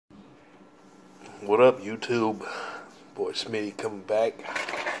What up, YouTube? Boy Smitty coming back.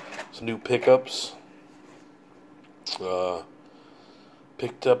 Some new pickups.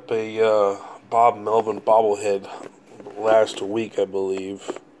 Picked up a Melvin bobblehead last week, I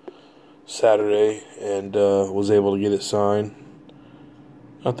believe, Saturday, and was able to get it signed.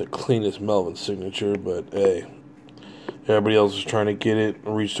 Not the cleanest Melvin signature, but hey, everybody else was trying to get it. I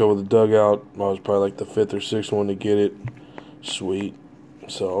reached over the dugout. I was probably like the 5th or 6th one to get it. Sweet.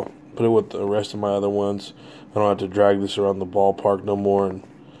 So, put it with the rest of my other ones. I don't have to drag this around the ballpark no more and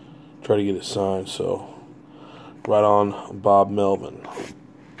try to get it signed. So, right on Bob Melvin.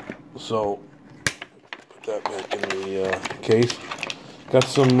 So, put that back in the case. Got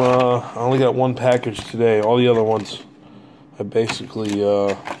some, I only got one package today. All the other ones, I basically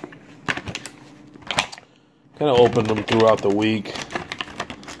kind of opened them throughout the week.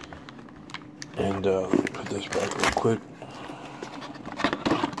 And put this back real quick.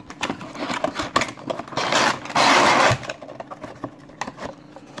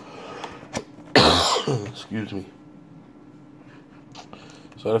 Excuse me.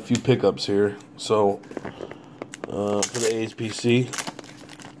 So I had a few pickups here. So for the A's PC,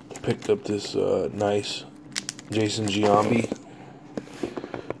 picked up this nice Jason Giambi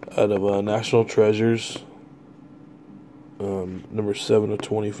out of National Treasures, number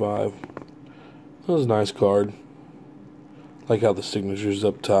 7/25. That was a nice card. Like how the signature's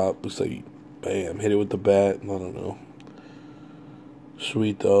up top. Looks like, bam, hit it with the bat. I don't know.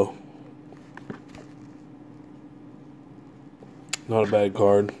 Sweet though. Not a bad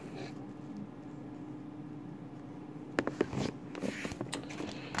card.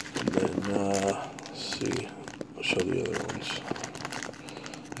 And then, let's see. I'll show the other ones.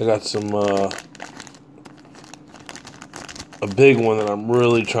 I got some, a big one that I'm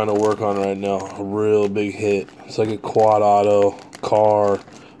really trying to work on right now. A real big hit. It's like a quad auto car.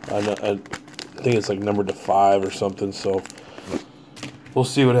 I think it's like numbered to 5 or something, so we'll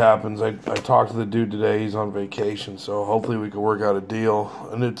see what happens. I talked to the dude today. He's on vacation, so hopefully we can work out a deal.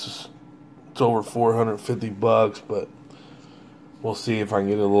 And it's over $450, but we'll see if I can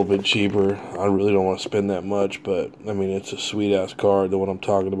get it a little bit cheaper. I really don't want to spend that much, but I mean, it's a sweet ass card, the one I'm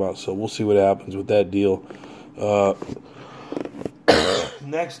talking about. So we'll see what happens with that deal.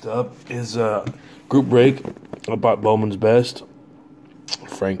 Next up is Group Break. I bought Bowman's Best,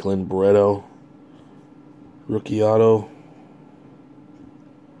 Franklin Barreto, Rookie Auto.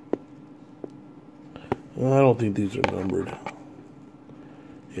 I don't think these are numbered.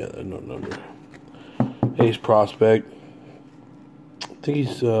 Yeah, they're not numbered. Ace Prospect. I think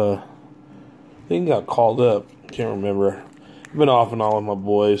he got called up. Can't remember. I've been off and on with my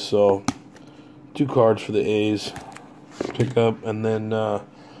boys, so 2 cards for the A's. Pick up, and then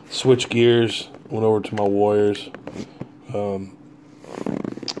switch gears. Went over to my Warriors.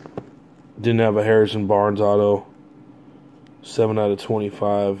 Didn't have a Harrison Barnes auto.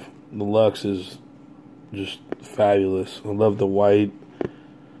 7/25. The Lux is just fabulous. I love the white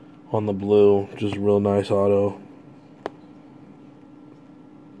on the blue. Just real nice auto.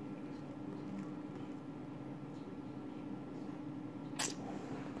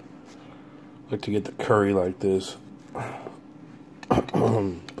 Like to get the Curry like this.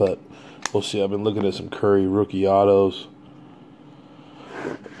 But we'll see. I've been looking at some Curry rookie autos.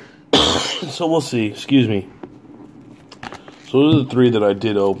 So we'll see. Excuse me. So those are the 3 that I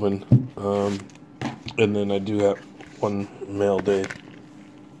did open. And then I do have one mail day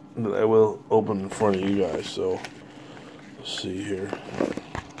that I will open in front of you guys. So let's see here. I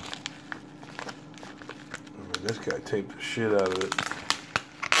mean, this guy taped the shit out of it.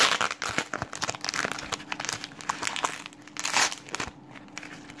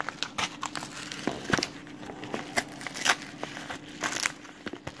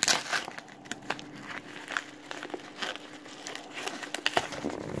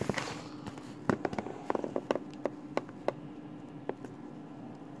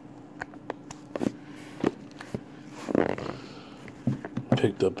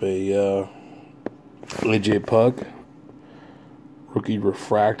 Picked up a AJ Puck rookie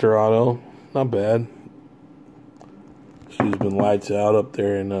refractor auto. Not bad. She's been lights out up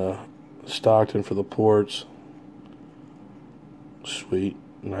there in Stockton for the Ports. Sweet.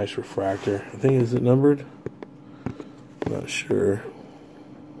 Nice refractor. I think, is it numbered? Not sure.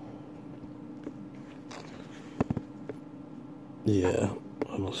 Yeah.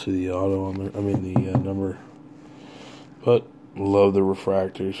 I don't see the auto on there. I mean the number. But love the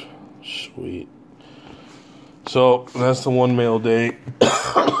refractors. Sweet. So that's the one mail day.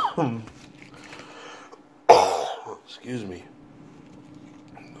 Excuse me.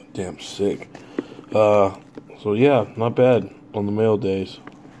 Damn sick. So yeah, not bad on the mail days.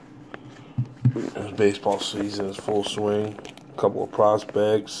 As baseball season is full swing. A couple of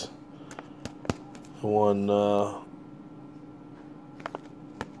prospects. One, I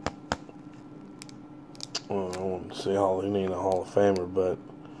wouldn't say he ain't a Hall of Famer, but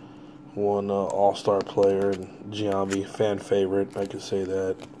one all-star player and Giambi, fan favorite, I could say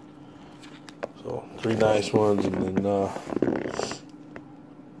that. So 3 nice ones, and then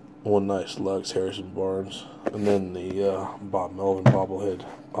one nice Lux, Harrison Barnes, and then the Bob Melvin bobblehead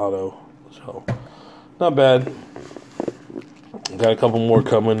auto. So not bad. Got a couple more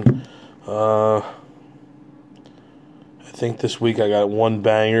coming. I think this week I got one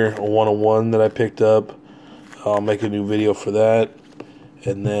banger, a 101 that I picked up. I'll make a new video for that,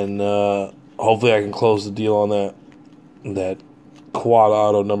 and then hopefully I can close the deal on that quad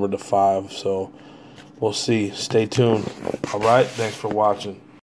auto number to 5. So we'll see. Stay tuned. All right. Thanks for watching.